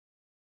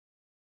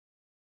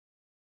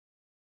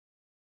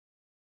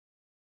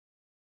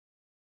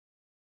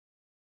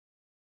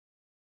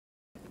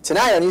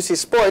Tonight on UC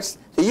Sports,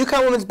 the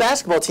UConn women's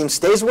basketball team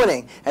stays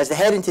winning as they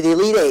head into the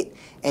Elite Eight,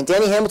 and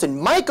Danny Hamilton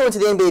might go into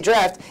the NBA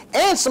draft,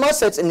 and some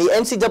upsets in the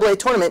NCAA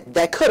tournament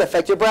that could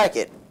affect your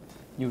bracket.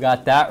 You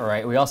got that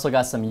right. We also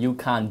got some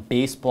UConn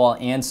baseball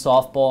and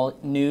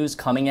softball news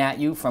coming at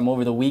you from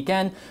over the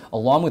weekend,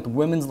 along with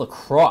women's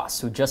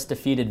lacrosse, who just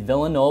defeated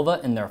Villanova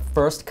in their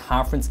first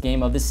conference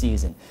game of the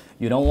season.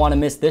 You don't want to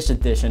miss this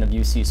edition of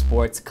UC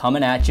Sports,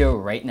 coming at you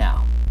right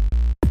now.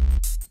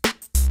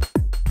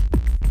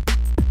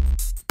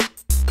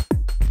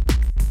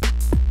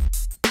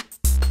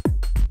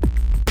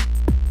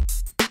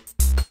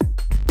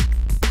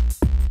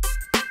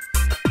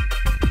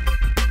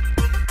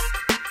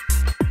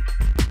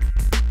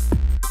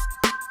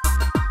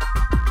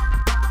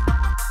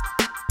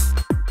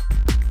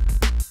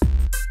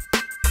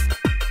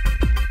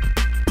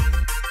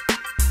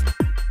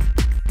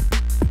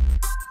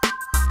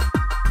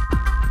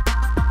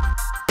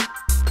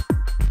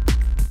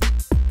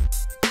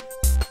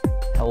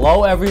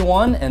 Hello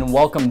everyone, and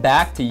welcome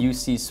back to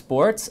UC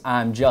Sports.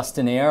 I'm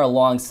Justin Ayer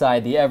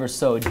alongside the ever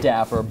so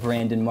dapper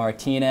Brandon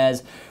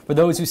Martinez. For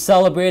those who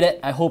celebrate it,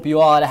 I hope you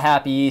all had a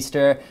happy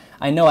Easter.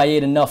 I know I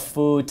ate enough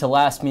food to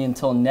last me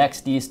until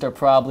next Easter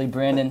probably.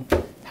 Brandon,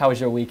 how was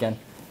your weekend?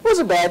 It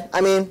wasn't bad.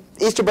 I mean,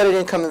 Easter Buddy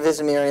didn't come and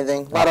visit me or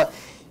anything. A lot of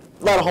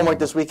homework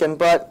this weekend,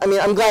 but I mean,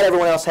 I'm glad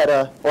everyone else had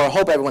or I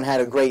hope everyone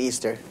had a great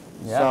Easter.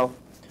 Yeah. So,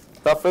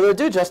 without further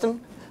ado,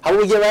 Justin, how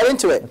about we get right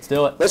into it? Let's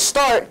do it. Let's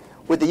start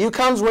with the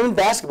UConn's women's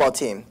basketball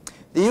team.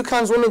 The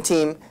UConn's women's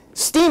team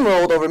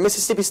steamrolled over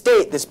Mississippi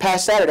State this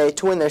past Saturday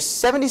to win their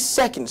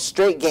 72nd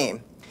straight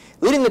game.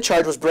 Leading the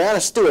charge was Brianna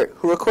Stewart,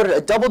 who recorded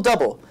a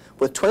double-double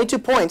with 22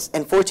 points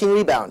and 14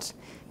 rebounds.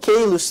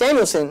 Kaylee Lou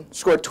Samuelson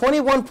scored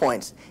 21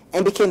 points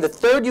and became the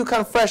third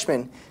UConn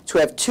freshman to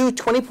have two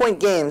 20-point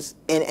games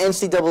in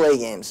NCAA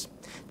games,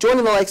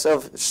 joining the likes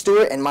of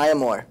Stewart and Maya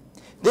Moore.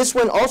 This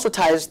win also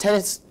ties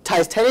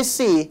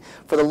Tennessee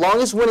for the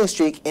longest winning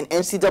streak in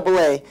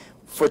NCAA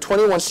for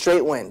 21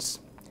 straight wins.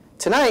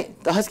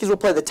 Tonight, the Huskies will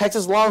play the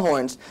Texas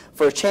Longhorns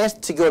for a chance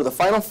to go to the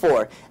Final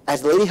Four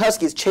as the Lady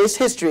Huskies chase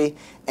history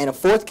and a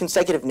fourth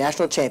consecutive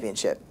national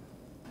championship.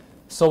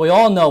 So we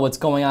all know what's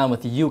going on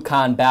with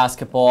UConn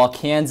basketball.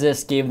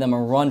 Kansas gave them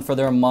a run for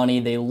their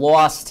money. They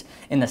lost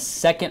in the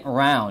second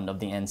round of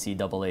the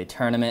NCAA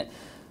tournament.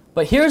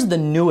 But here's the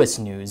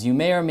newest news. You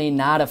may or may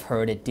not have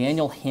heard it.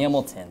 Daniel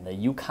Hamilton, the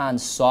UConn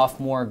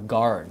sophomore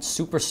guard,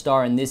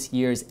 superstar in this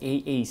year's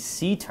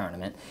AAC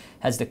tournament,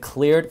 has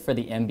declared for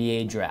the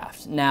NBA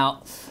draft.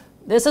 Now,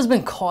 this has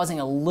been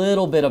causing a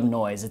little bit of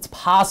noise. It's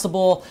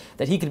possible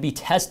that he could be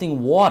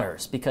testing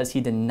waters because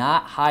he did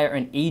not hire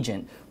an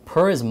agent,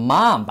 per his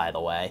mom, by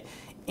the way,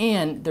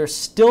 and there's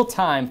still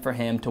time for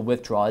him to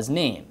withdraw his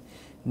name.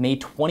 May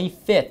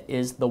 25th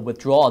is the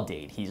withdrawal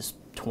date. He's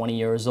 20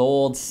 years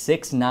old,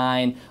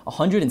 6'9",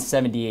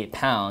 178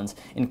 pounds,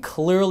 and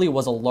clearly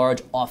was a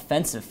large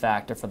offensive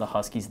factor for the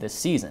Huskies this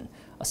season,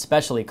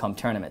 especially come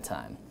tournament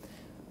time.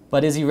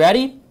 But is he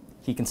ready?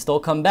 He can still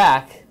come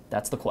back.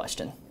 That's the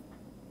question.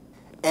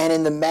 And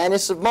in the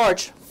madness of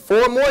March,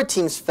 4 more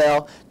teams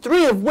fell,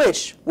 3 of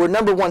which were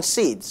 #1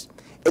 seeds.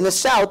 In the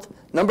South,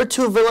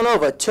 #2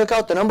 Villanova took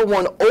out the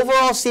 #1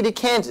 overall seeded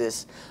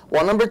Kansas,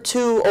 while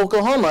 #2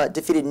 Oklahoma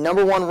defeated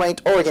 #1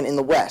 ranked Oregon in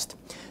the West.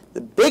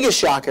 The biggest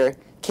shocker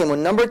came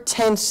when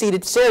 #10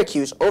 seeded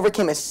Syracuse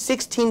overcame a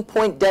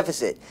 16-point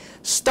deficit,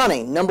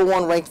 stunning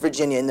 #1 ranked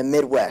Virginia in the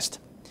Midwest.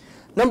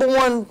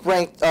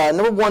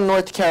 #1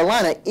 North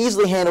Carolina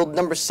easily handled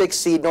 #6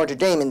 seed Notre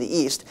Dame in the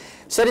East,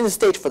 setting the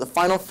stage for the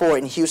Final Four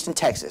in Houston,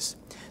 Texas.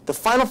 The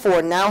Final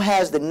Four now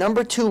has the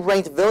 #2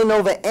 ranked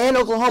Villanova and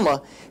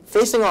Oklahoma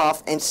facing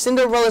off, and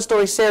Cinderella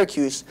story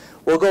Syracuse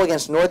will go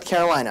against North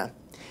Carolina.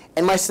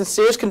 And my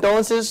sincerest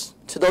condolences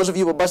to those of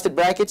you who busted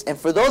brackets, and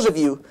for those of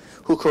you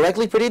who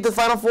correctly predicted the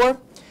Final Four,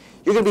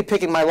 you're going to be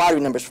picking my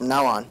lottery numbers from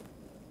now on.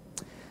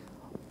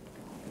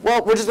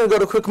 Well, we're just going to go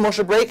to a quick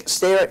commercial break.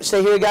 Stay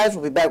here, guys.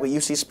 We'll be back with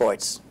UC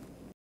Sports.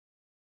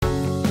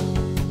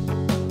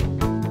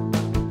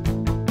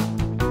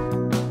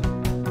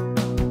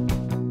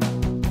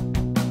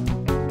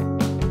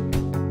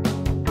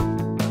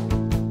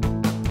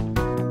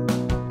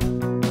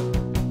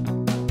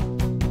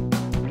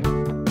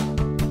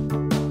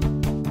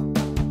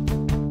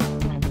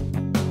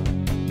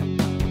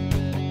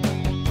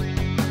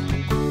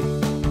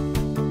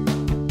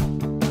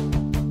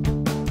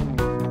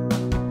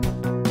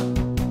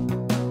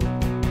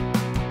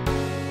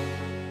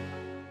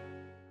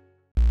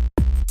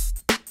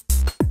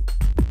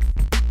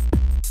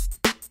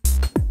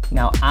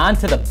 Now on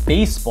to the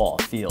baseball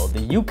field. The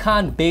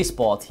UConn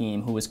baseball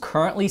team, who is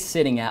currently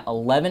sitting at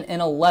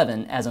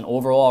 11-11 as an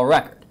overall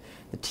record.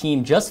 The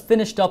team just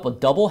finished up a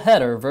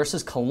doubleheader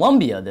versus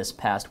Columbia this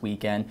past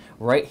weekend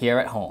right here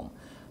at home.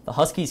 The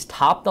Huskies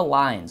topped the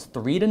Lions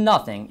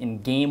 3-0 in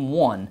Game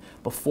 1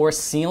 before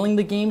sealing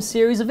the game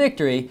series a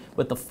victory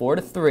with the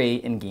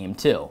 4-3 in Game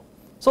 2.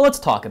 So let's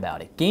talk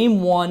about it.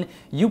 Game 1,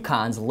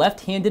 UConn's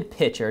left-handed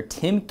pitcher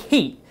Tim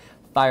Cate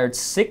fired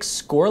 6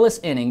 scoreless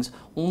innings,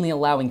 only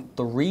allowing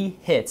 3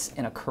 hits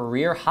and a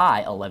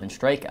career-high 11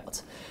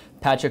 strikeouts.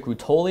 Patrick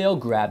Rutolio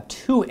grabbed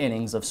 2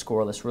 innings of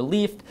scoreless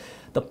relief.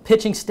 The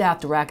pitching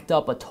staff racked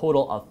up a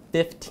total of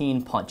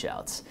 15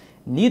 punch-outs.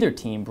 Neither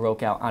team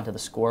broke out onto the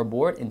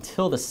scoreboard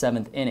until the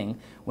 7th inning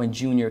when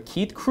junior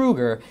Keith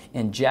Kruger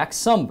and Jack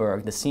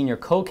Sundberg, the senior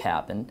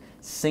co-captain,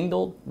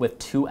 singled with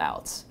 2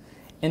 outs.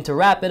 And to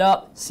wrap it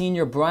up,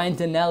 senior Brian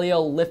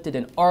D'Anelio lifted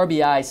an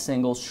RBI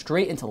single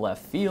straight into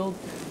left field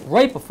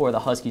right before the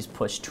Huskies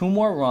pushed 2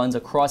 more runs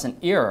across an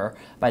error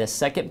by the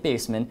second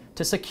baseman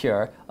to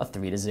secure a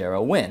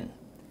 3-0 win.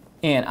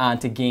 And on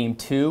to Game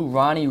 2,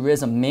 Ronnie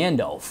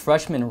Rizamando,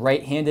 freshman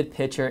right-handed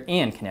pitcher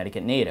and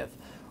Connecticut native.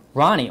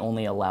 Ronnie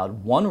only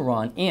allowed 1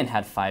 run and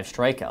had 5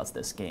 strikeouts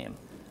this game.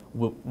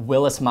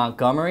 Willis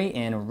Montgomery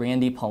and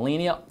Randy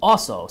Polinia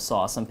also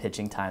saw some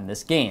pitching time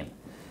this game.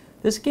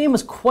 This game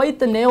was quite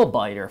the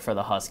nail-biter for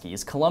the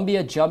Huskies.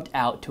 Columbia jumped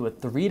out to a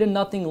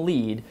 3-0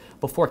 lead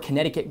before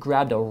Connecticut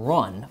grabbed a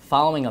run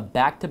following a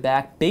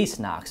back-to-back base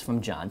knocks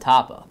from John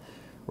Tapa.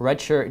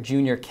 Redshirt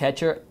junior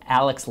catcher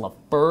Alex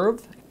Lefebvre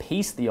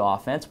paced the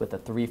offense with a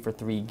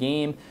 3-for-3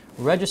 game,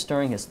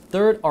 registering his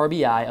 3rd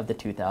RBI of the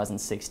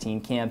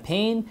 2016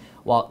 campaign,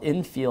 while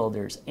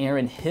infielders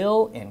Aaron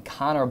Hill and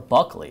Connor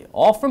Buckley,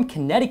 all from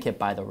Connecticut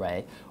by the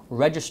way,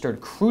 registered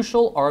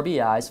crucial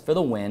RBIs for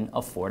the win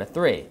of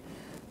 4-3.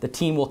 The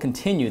team will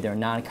continue their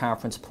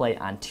non-conference play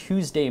on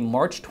Tuesday,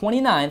 March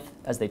 29th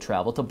as they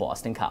travel to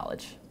Boston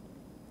College.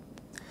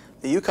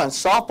 The UConn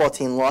softball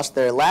team lost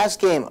their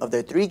last game of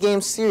their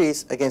 3-game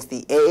series against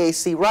the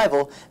AAC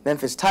rival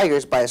Memphis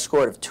Tigers by a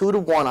score of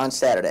 2-1 on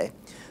Saturday.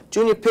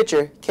 Junior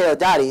pitcher Kayla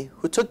Dottie,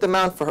 who took the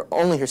mound for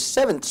only her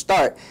 7th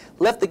start,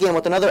 left the game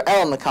with another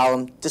L in the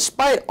column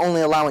despite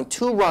only allowing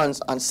 2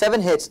 runs on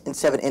 7 hits in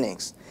 7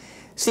 innings.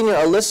 Senior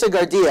Alyssa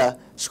Gardia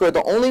scored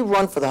the only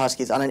run for the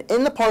Huskies on an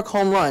in-the-park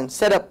home run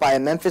set up by a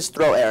Memphis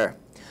throw error.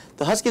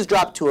 The Huskies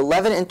dropped to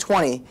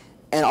 11-20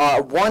 and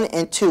are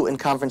 1-2 in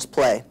conference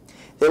play.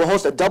 They will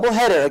host a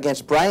doubleheader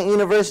against Bryant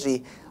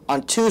University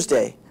on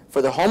Tuesday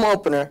for their home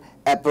opener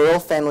at Burrell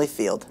Family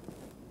Field.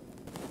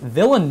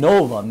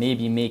 Villanova may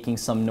be making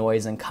some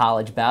noise in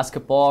college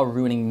basketball,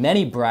 ruining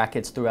many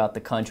brackets throughout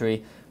the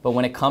country, but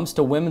when it comes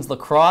to women's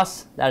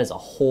lacrosse, that is a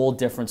whole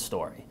different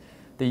story.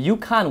 The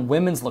UConn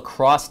women's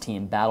lacrosse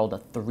team battled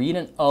a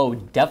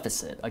 3-0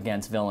 deficit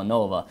against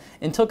Villanova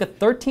and took a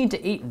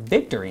 13-8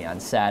 victory on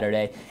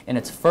Saturday in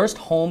its first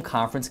home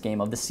conference game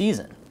of the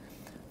season.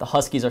 The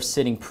Huskies are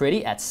sitting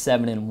pretty at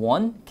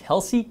 7-1.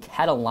 Kelsey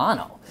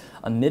Catalano,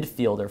 a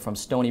midfielder from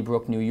Stony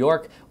Brook, New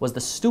York, was the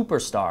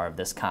superstar of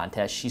this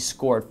contest. She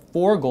scored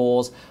 4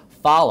 goals,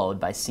 followed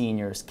by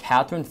seniors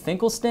Catherine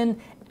Finkelstein,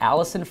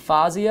 Allison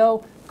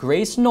Fazio,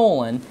 Grace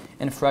Nolan,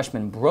 and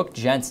freshman Brooke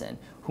Jensen,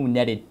 who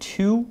netted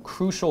 2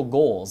 crucial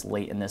goals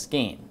late in this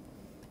game.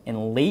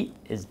 And late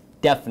is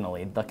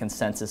definitely the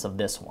consensus of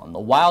this one. The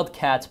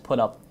Wildcats put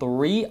up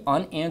 3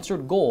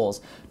 unanswered goals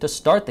to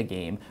start the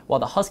game, while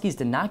the Huskies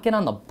did not get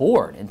on the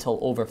board until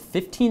over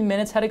 15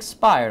 minutes had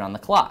expired on the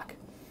clock.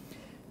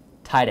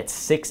 Tied at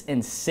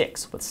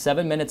 6-6 with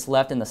 7 minutes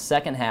left in the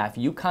second half,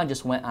 UConn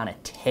just went on a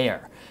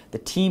tear. The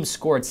team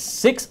scored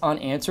 6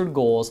 unanswered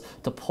goals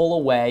to pull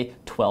away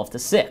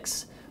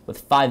 12-6. With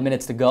 5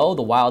 minutes to go,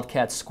 the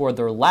Wildcats scored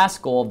their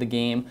last goal of the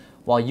game,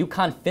 while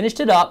UConn finished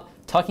it up,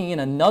 tucking in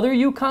another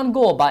UConn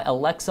goal by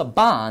Alexa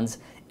Bonds,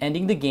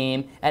 ending the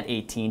game at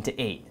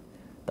 18-8.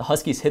 The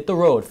Huskies hit the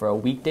road for a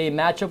weekday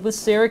matchup with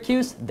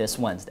Syracuse this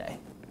Wednesday.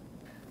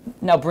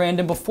 Now,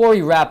 Brandon, before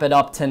we wrap it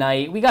up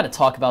tonight, we got to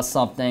talk about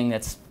something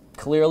that's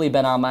clearly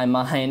been on my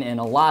mind and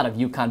a lot of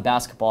UConn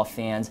basketball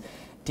fans.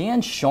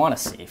 Dan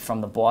Shaughnessy from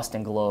the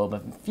Boston Globe,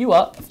 a few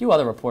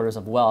other reporters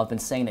as well, have been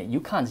saying that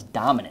UConn's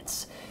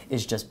dominance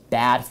is just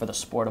bad for the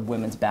sport of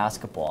women's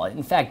basketball.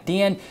 In fact,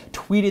 Dan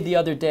tweeted the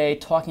other day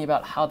talking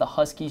about how the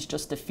Huskies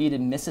just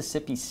defeated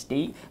Mississippi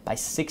State by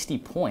 60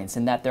 points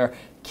and that they're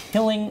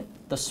killing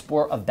the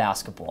sport of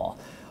basketball.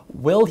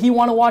 Will he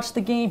want to watch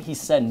the game? He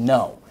said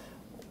no.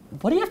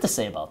 What do you have to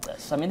say about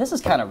this? I mean, this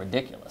is kind of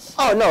ridiculous.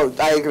 Oh, no,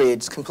 I agree.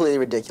 It's completely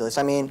ridiculous.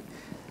 I mean,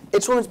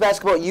 it's women's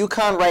basketball.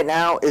 UConn right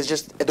now is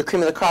just at the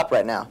cream of the crop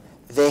right now.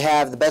 They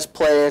have the best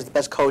players, the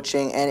best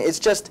coaching, and it's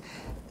just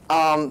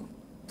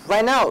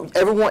right now,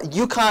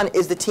 UConn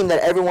is the team that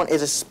everyone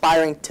is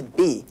aspiring to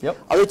be. Yep.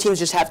 Other teams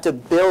just have to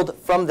build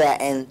from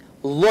that and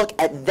look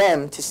at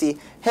them to see,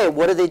 hey,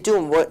 what are they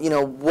doing?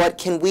 What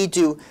can we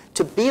do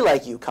to be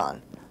like UConn?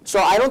 So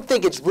I don't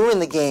think it's ruining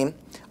the game.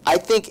 I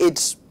think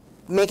it's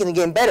making the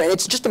game better, and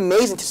it's just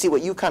amazing to see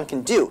what UConn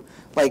can do,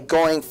 like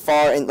going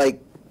far and like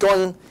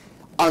going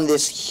on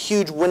this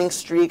huge winning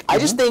streak. I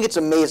just think it's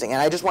amazing,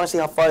 and I just want to see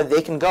how far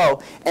they can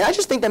go, and I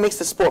just think that makes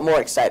the sport more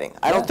exciting.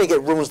 I don't think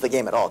it ruins the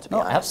game at all, to be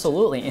honest.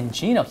 Absolutely, and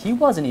Gino, he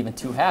wasn't even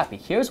too happy.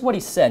 Here's what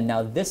he said.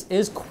 Now, this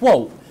is,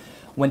 quote,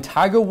 "When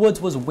Tiger Woods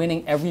was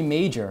winning every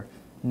major,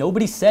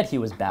 nobody said he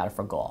was bad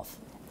for golf.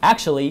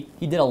 Actually,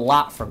 he did a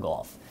lot for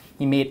golf.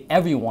 He made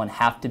everyone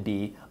have to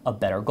be a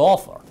better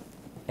golfer."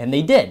 And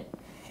they did.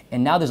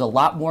 And now there's a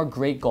lot more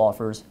great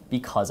golfers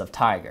because of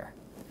Tiger.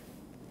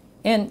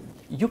 And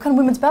UConn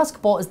women's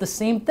basketball is the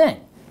same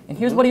thing. And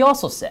here's what he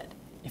also said.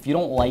 If you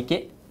don't like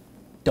it,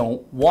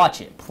 don't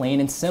watch it, plain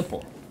and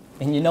simple.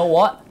 And you know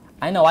what?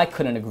 I know I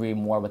couldn't agree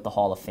more with the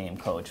Hall of Fame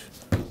coach.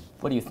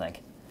 What do you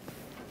think?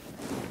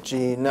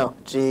 Gino.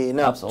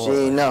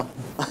 Absolutely. Gino.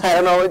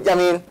 I don't know. I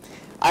mean,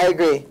 I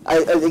agree.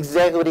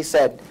 Exactly what he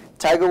said.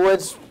 Tiger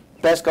Woods,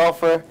 best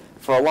golfer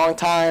for a long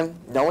time.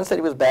 No one said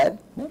he was bad.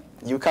 Yeah.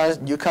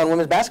 UConn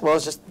women's basketball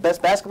is just the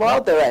best basketball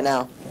out there right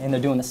now. And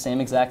they're doing the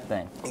same exact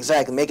thing.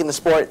 Exactly, making the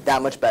sport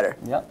that much better.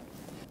 Yep.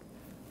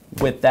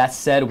 With that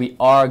said, we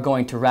are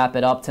going to wrap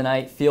it up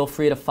tonight. Feel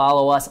free to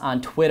follow us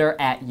on Twitter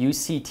at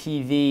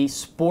UCTV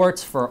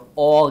Sports for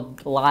all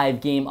live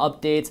game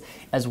updates,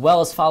 as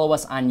well as follow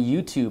us on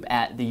YouTube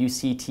at the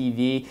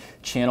UCTV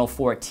Channel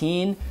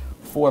 14.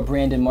 For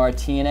Brandon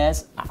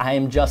Martinez, I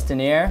am Justin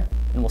Ayer,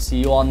 and we'll see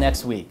you all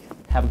next week.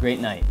 Have a great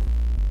night.